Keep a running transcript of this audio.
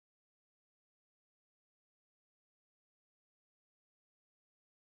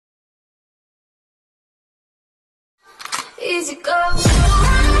easy go.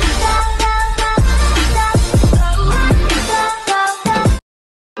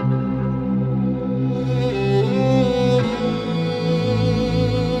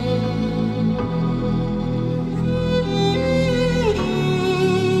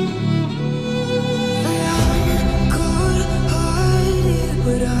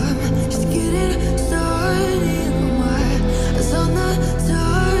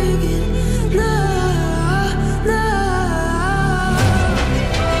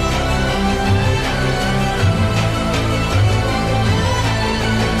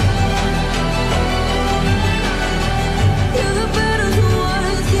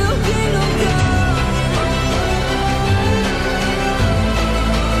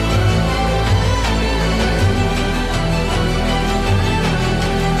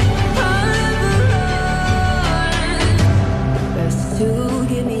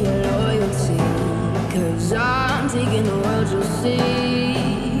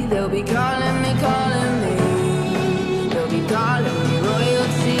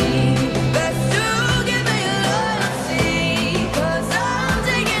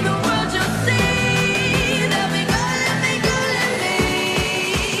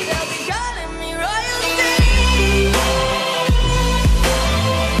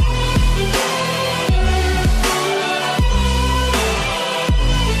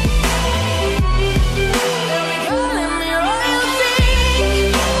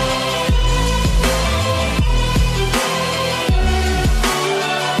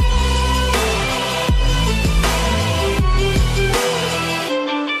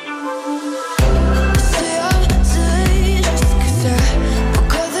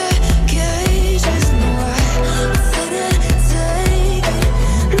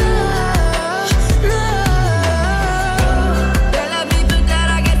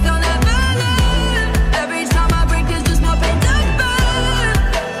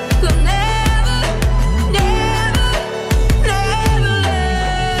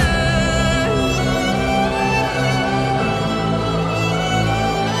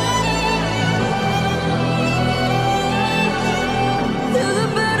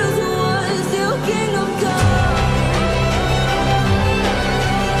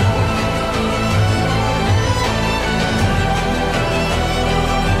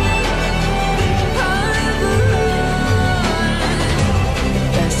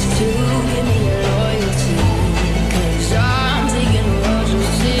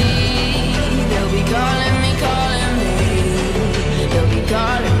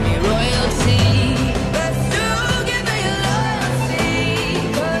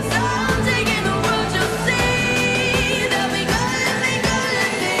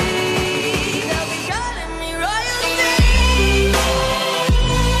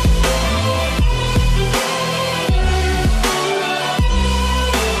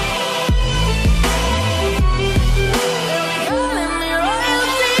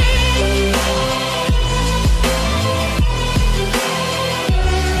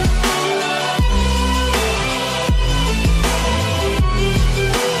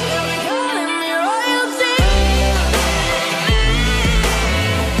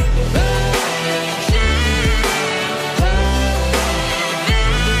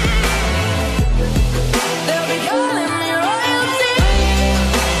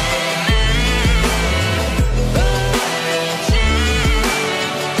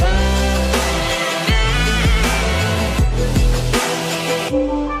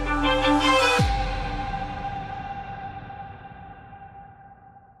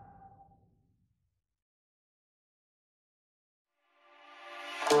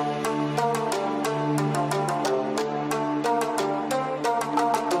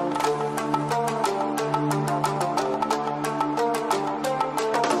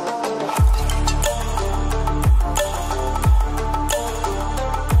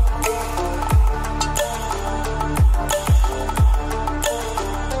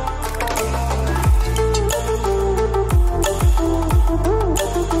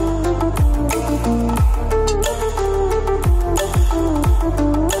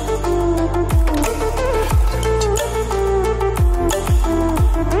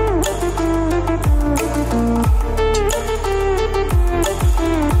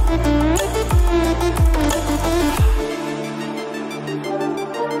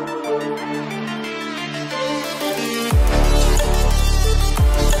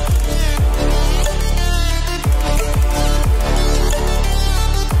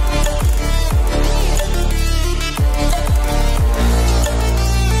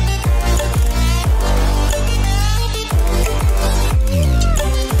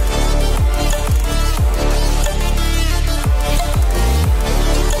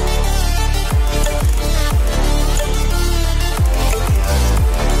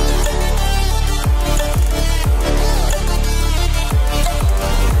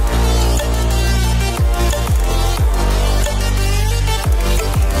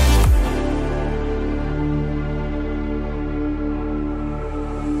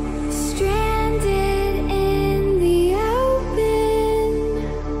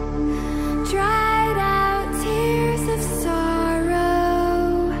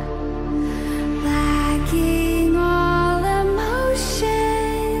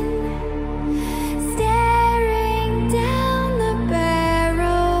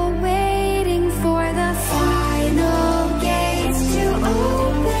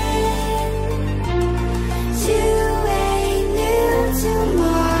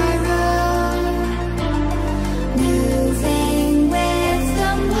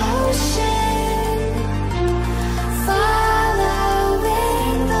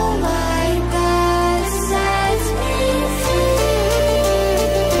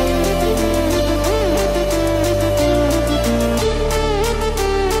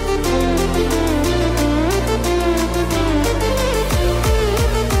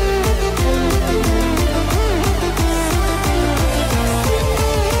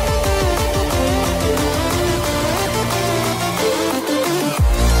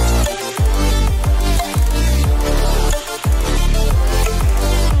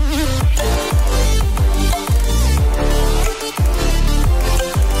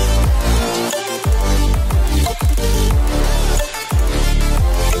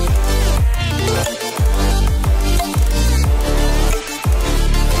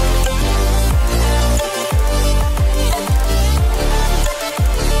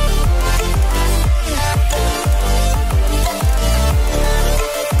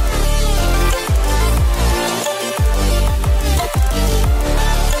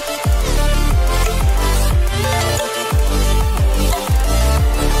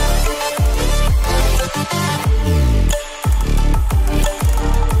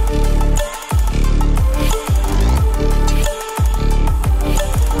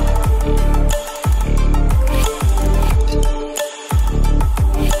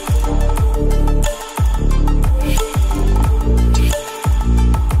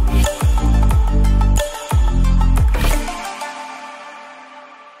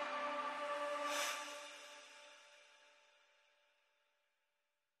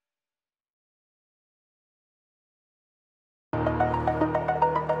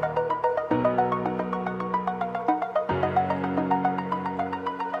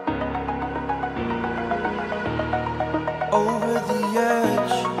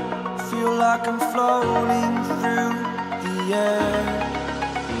 like I'm floating through the air.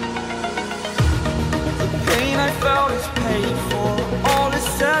 The pain I felt is paid for, all is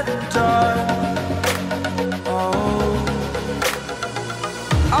said and done. Oh,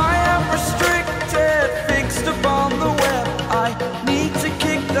 I am restricted, fixed upon the web. I need to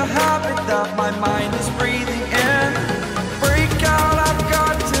kick the habit that my mind is breathing in. Break out, I've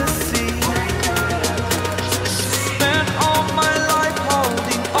got to see. Spent all my life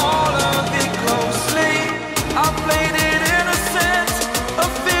holding all of it closely. I played it innocent, a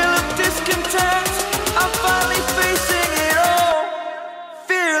feel of discontent. I'm finally facing it all,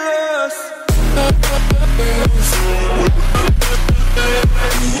 fearless.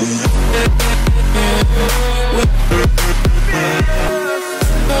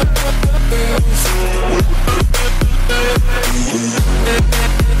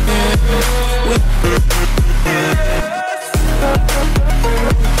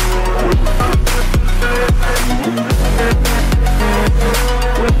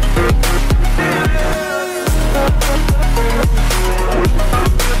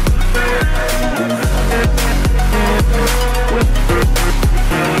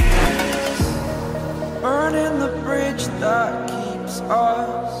 Burning the bridge that keeps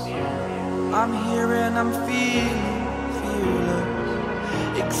us. I'm here and I'm feeling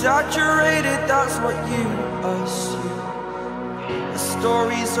fearless. Exaggerated, that's what you assume. The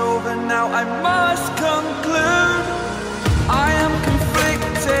story's over now, I must conclude. I am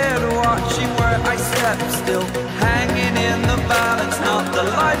conflicted, watching where I step still, hanging in the balance. Not the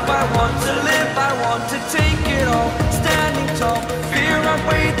life I want to live, I want to take it all. Standing tall, fear I'm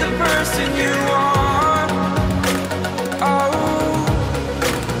waiting.